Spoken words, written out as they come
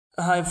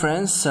Hi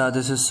friends,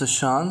 this is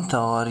Sushant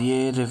और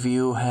ये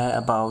review है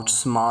about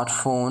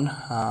smartphone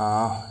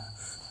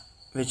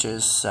which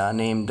is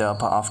named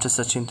after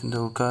Sachin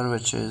Tendulkar,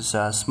 which is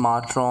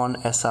Smartron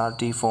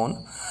SRT phone.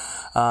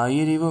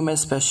 ये review मैं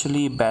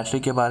specially battery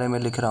के बारे में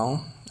लिख रहा हूँ।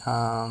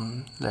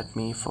 Let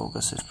me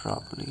focus it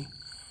properly.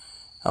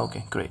 Okay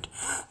great.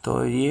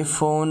 तो ये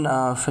फ़ोन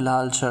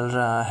फ़िलहाल चल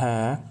रहा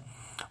है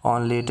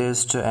on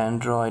latest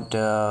Android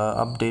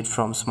update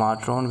from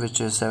Smartron which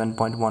is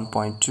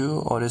 7.1.2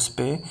 और इस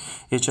पे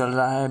ये चल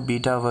रहा है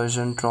बीटा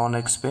वर्जन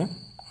Tronx पे।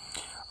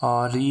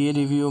 और ये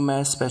रिव्यू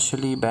मैं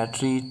स्पेशली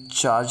बैटरी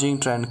चार्जिंग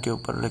ट्रेंड के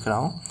ऊपर लिख रहा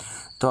हूँ।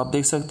 तो आप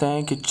देख सकते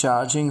हैं कि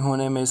चार्जिंग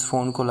होने में इस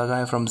फ़ोन को लगा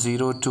है from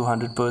 0 to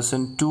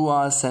 100% 2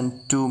 hours and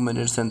 2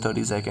 minutes and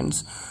 30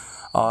 seconds।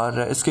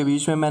 और इसके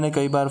बीच में मैंने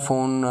कई बार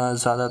फ़ोन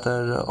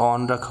ज़्यादातर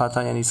ऑन रखा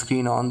था, यानी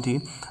स्क्रीन ऑन थी,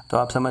 तो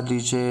आप समझ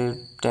लीजिए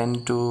 10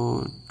 to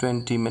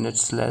 20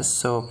 minutes less.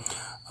 So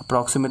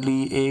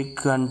approximately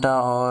 1 घंटा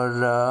और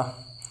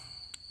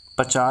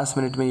 50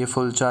 मिनट में ये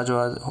फुल चार्ज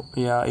हो,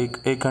 या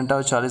एक घंटा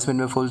और 40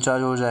 मिनट में फुल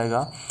चार्ज हो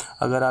जाएगा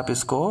अगर आप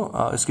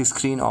इसकी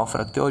स्क्रीन ऑफ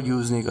रखते हो और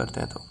यूज़ नहीं करते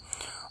हैं तो।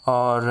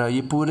 और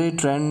ये पूरे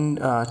ट्रेंड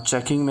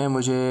चेकिंग में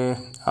मुझे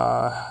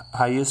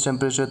हाईएस्ट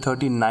टेम्परेचर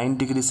 39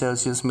 डिग्री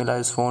सेल्सियस मिला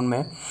इस फ़ोन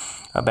में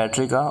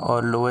बैटरी का,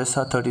 और लोएस्ट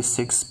था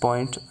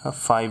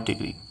 36.5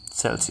 degree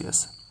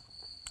Celsius.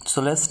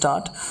 So let's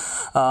start.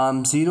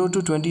 0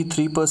 to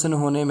 23%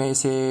 होने में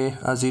इसे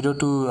 0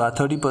 to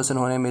 30%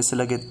 होने में इसे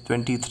लगे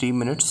 23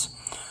 मिनट्स।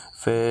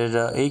 फिर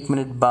 1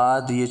 मिनट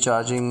बाद ये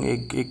चार्जिंग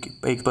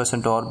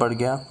 1% और बढ़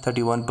गया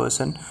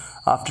 31%।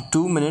 आफ्टर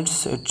 2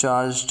 मिनट्स इट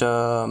चार्ज्ड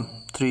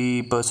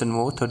 3%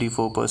 मोर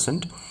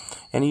 34%,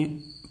 यानी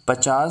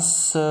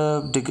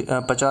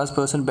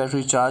 50%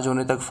 बैटरी चार्ज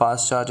होने तक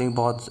फास्ट चार्जिंग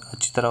बहुत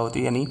अच्छी तरह होती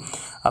है। यानी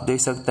आप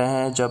देख सकते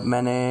हैं जब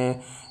मैंने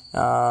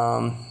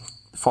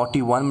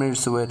 41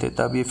 मिनट्स हुए थे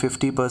तब ये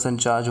 50%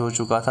 चार्ज हो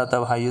चुका था,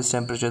 तब हाईएस्ट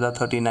टेम्परेचर था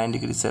 39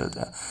 डिग्री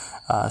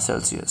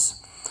सेल्सियस।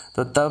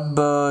 तो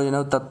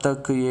तब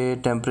तक ये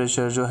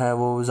टेम्परेचर जो है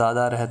वो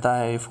ज़्यादा रहता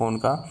है ये फ़ोन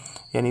का,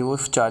 यानी वो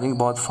चार्जिंग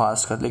बहुत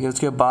फास्ट करता है। लेकिन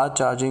उसके बाद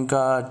चार्जिंग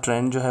का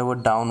ट्रेंड जो है वो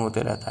डाउन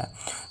होते रहता है।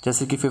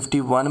 जैसे कि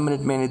 51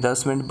 मिनट में, यानी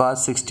 10 मिनट बाद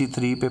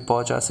 63 पे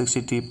पहुंचा,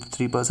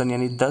 63%,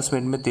 यानी 10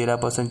 मिनट में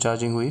 13%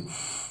 चार्जिंग हुई।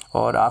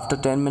 और आफ्टर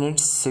 10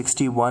 मिनट्स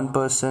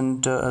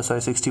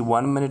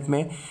 61 मिनट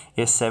में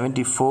ये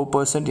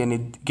 74%, यानी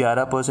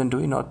 11%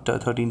 हुई, नॉट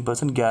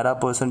 13%,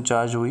 11%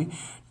 चार्ज हुई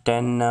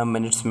 10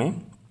 मिनट्स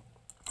में।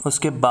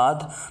 उसके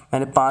बाद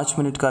मैंने 5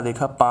 मिनट का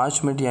देखा,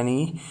 5 मिनट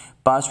यानी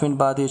 5 मिनट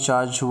बाद ये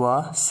चार्ज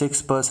हुआ,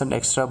 6%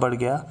 एक्स्ट्रा बढ़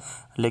गया,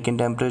 लेकिन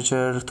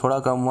टेम्परेचर थोड़ा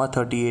कम हुआ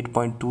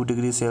 38.2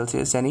 डिग्री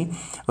सेल्सियस। यानी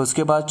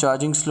उसके बाद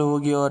चार्जिंग स्लो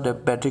होगी और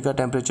बैटरी का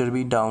टेम्परेचर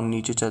भी डाउन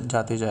नीचे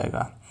जाते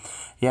जाएगा।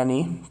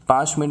 यानी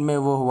 5 मिनट में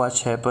वो हुआ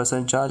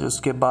 6% चार्ज।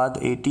 उसके बाद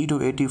 80 to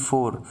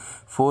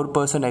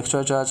 4%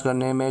 एक्स्ट्रा चार्ज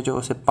करने में जो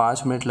उसे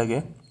 5 मिनट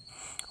लगे,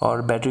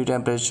 और बैटरी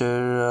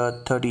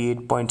टेम्परेचर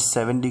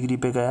 38.7 डिग्री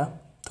पे गया।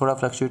 थोड़ा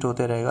फ्लक्चुएट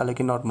होते रहेगा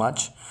लेकिन नॉट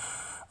मच।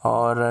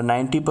 और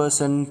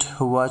 90%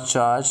 हुआ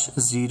चार्ज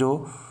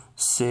 0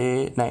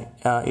 से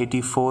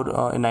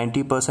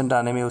 90%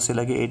 आने में उसे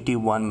लगे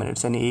 81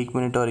 मिनट्स, यानी 1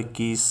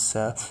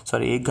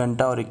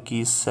 घंटा और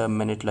 21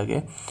 मिनट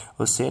लगे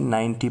उससे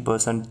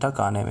 90% तक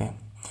आने में।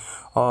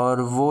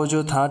 और वो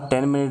जो था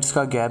 10 मिनट्स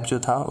का गैप जो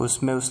था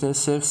उसमें उसने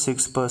सिर्फ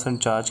 6%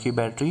 चार्ज की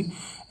बैटरी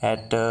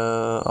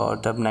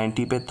और तब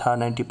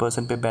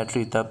 90% पे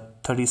बैटरी, तब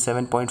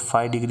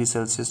 37.5 डिग्री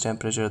सेल्सियस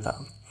टेम्परेचर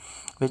था,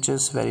 विच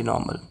इज़ वेरी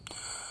नॉर्मल।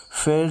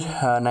 फिर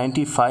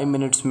 95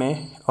 मिनट्स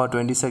में और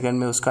 20 सेकेंड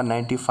में उसका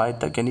 95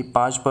 तक, यानी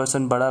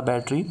 5% बढ़ा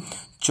बैटरी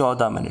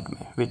 14 मिनट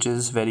में, विच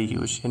इज़ वेरी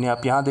ह्यूज। यानी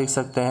आप यहाँ देख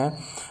सकते हैं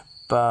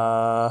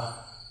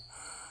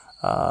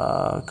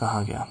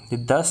कहाँ गया ये,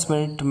 10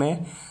 मिनट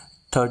में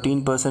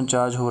 13%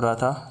 चार्ज हो रहा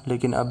था,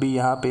 लेकिन अभी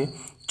यहाँ पे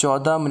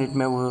 14 मिनट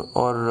में वो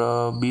और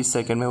 20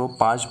 सेकेंड में वो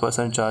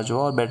 5% चार्ज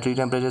हुआ, और बैटरी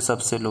टेम्परेचर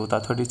सबसे लो था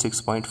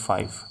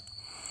 36.5।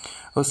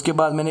 उसके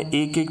बाद मैंने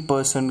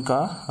 1%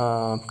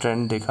 का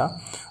ट्रेंड देखा,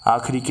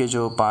 आखिरी के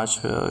जो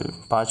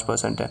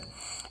 5% है,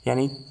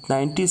 यानी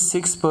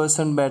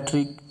 96%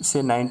 बैटरी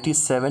से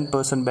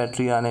 97%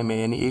 बैटरी आने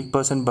में, यानी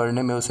 1%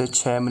 बढ़ने में उसे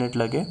 6 मिनट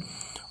लगे,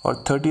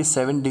 और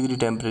 37 डिग्री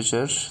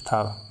टेम्परेचर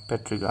था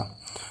बैटरी का।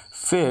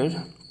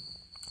 फिर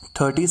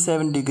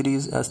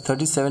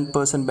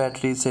 37%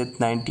 बैटरी से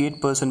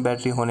 98%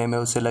 बैटरी होने में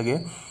उसे लगे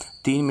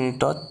 3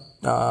 मिनट और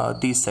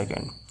 30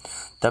 सेकेंड,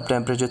 तब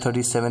टेम्परेचर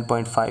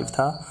 37.5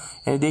 था।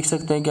 यानी देख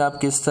सकते हैं कि आप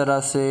किस तरह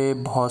से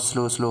बहुत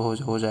स्लो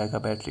हो जाएगा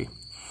बैटरी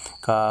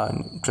का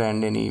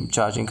ट्रेंड, यानी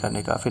चार्जिंग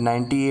करने का। फिर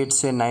 98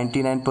 से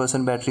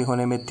 99% बैटरी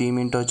होने में 3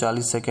 मिनट और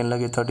 40 सेकेंड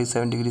लगे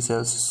 37 डिग्री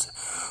सेल्सियस।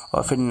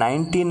 और फिर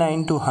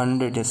 99 to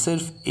 100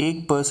 सिर्फ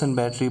 1%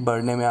 बैटरी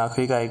बढ़ने में,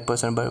 आखिरी का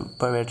 1%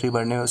 बैटरी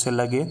बढ़ने में उसे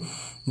लगे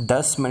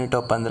 10 मिनट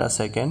और 15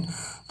 सेकेंड,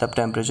 तब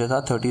टेम्परेचर था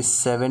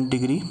 37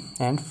 डिग्री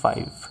एंड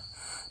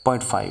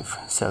 5.5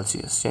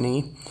 सेल्सियस।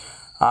 यानी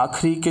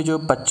आखिरी के जो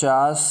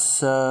 50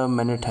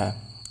 मिनट है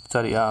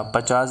सॉरी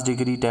 50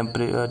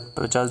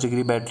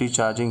 डिग्री बैटरी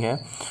चार्जिंग है,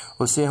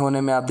 उससे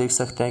होने में आप देख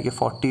सकते हैं कि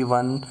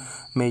 41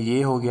 में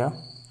ये हो गया,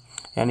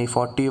 यानी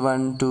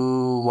 41 to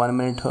 1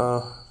 minute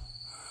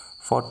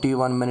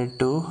 41 minute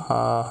to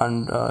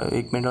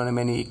 1 minute होने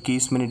में यानी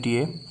 21 मिनट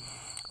ये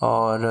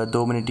और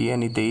 2 मिनट ये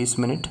यानी 23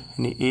 मिनट,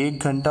 यानी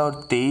 1 घंटा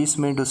और 23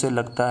 मिनट उसे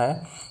लगता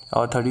है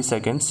और 30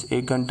 सेकेंड्स,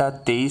 1 घंटा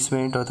 23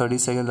 मिनट और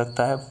 30 सेकेंड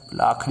लगता है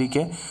आखिरी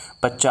के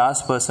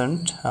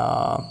 50%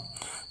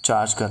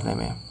 चार्ज करने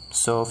में।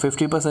 सो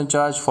 50%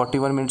 चार्ज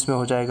 41 मिनट्स में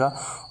हो जाएगा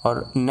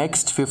और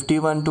नेक्स्ट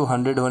 51 टू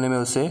 100 होने में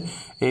उसे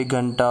 1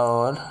 घंटा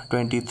और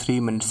 23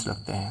 मिनट्स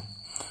लगते हैं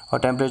और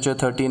टेम्परेचर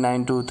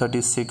 39 टू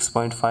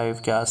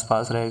 36.5 के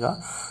आसपास रहेगा,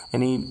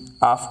 यानी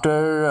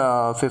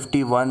आफ्टर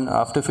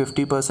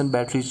 50%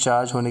 बैटरी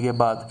चार्ज होने के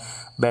बाद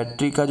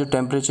बैटरी का जो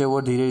टेम्परेचर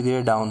वो धीरे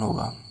धीरे डाउन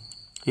होगा,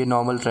 ये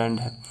नॉर्मल ट्रेंड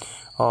है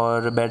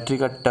और बैटरी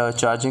का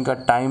चार्जिंग का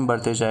टाइम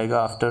बढ़ते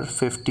जाएगा आफ्टर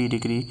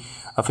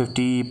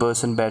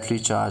 50% बैटरी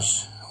चार्ज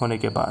होने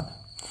के बाद।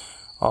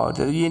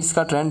 और ये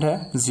इसका ट्रेंड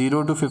है,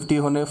 0 to 50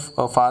 होने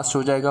फास्ट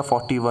हो जाएगा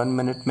 41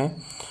 मिनट में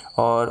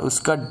और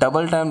उसका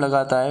डबल टाइम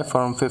लगाता है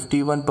फ्रॉम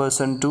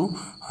 51% टू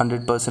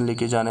 100%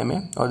 लेके जाने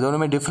में। और दोनों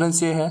में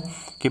डिफरेंस ये है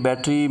कि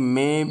बैटरी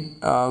में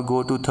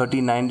गो टू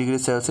 39 डिग्री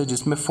सेल्सियस,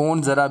 जिसमें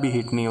फ़ोन ज़रा भी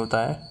हीट नहीं होता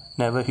है,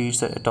 नेवर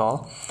हीट्स एट ऑल।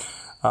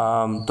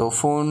 तो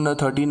फ़ोन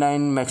 39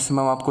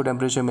 मैक्सिमम आपको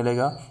टेम्परेचर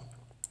मिलेगा।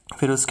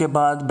 फिर उसके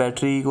बाद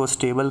बैटरी को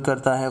स्टेबल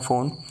करता है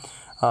फ़ोन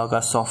का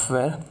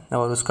सॉफ्टवेयर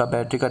और उसका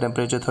बैटरी का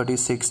टेम्परेचर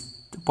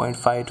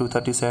 36.5 टू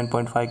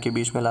 37.5 के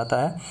बीच में लाता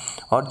है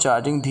और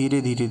चार्जिंग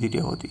धीरे धीरे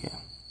होती है,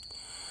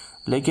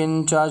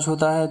 लेकिन चार्ज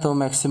होता है तो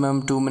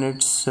मैक्सिमम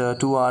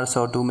 2 आवर्स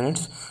और 2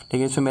 मिनट्स।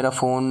 लेकिन इसमें मेरा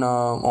फ़ोन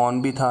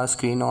ऑन भी था,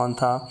 स्क्रीन ऑन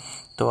था,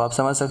 तो आप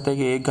समझ सकते हैं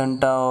कि 1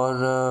 घंटा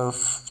और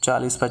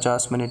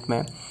 40-50 मिनट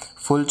में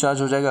फुल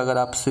चार्ज हो जाएगा अगर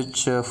आप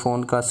स्विच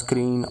फ़ोन का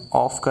स्क्रीन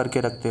ऑफ करके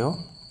रखते हो।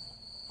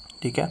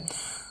 ठीक है,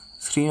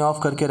 स्क्रीन ऑफ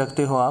करके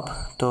रखते हो आप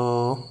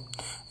तो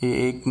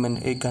ये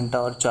 1 घंटा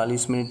और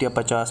 40 मिनट या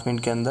 50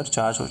 मिनट के अंदर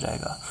चार्ज हो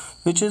जाएगा,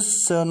 which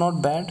is not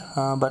bad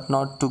but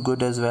not to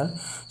good as well.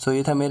 सो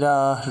ये था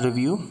मेरा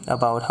review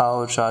about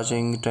how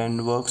charging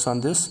trend works on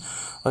this,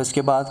 और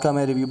इसके बाद का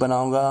मैं रिव्यू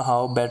बनाऊंगा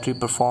how battery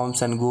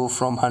performs and go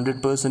from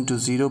 100% to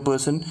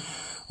 0%।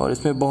 और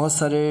इसमें बहुत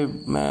सारे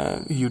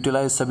मैं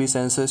यूटिलाइज सभी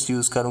सेंसर्स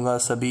यूज़ करूँगा,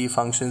 सभी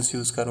फंक्शंस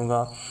यूज़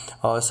करूँगा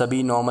और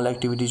सभी नॉर्मल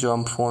एक्टिविटी जो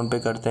हम फ़ोन पे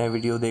करते हैं,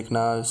 वीडियो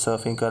देखना,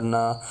 सर्फिंग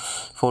करना,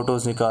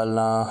 फ़ोटोज़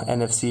निकालना,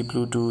 NFC,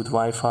 ब्लूटूथ,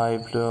 वाईफाई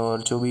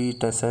और जो भी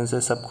सेंसर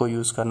सबको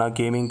यूज़ करना,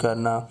 गेमिंग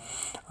करना,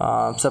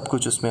 सब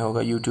कुछ उसमें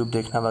होगा, यूट्यूब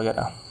देखना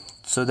वगैरह।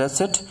 So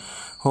that's it,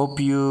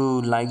 hope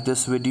you like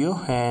this video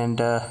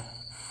and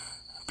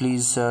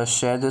please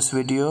share this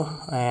video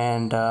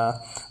and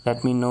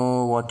let me know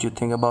what you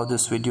think about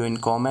this video in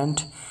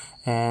comment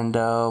and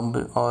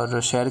और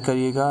share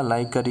करिएगा,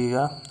 like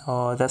करिएगा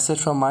और that's it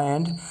from my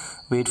end.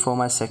 Wait for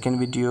my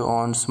second video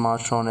on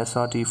Smartron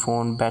SRT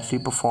phone battery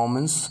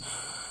performance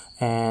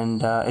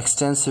and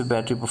extensive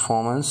battery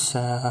performance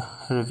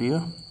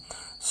review.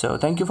 So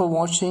thank you for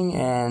watching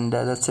and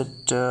that's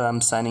it.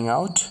 I'm signing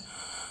out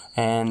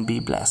and be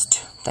blessed.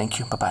 Thank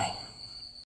you. Bye bye.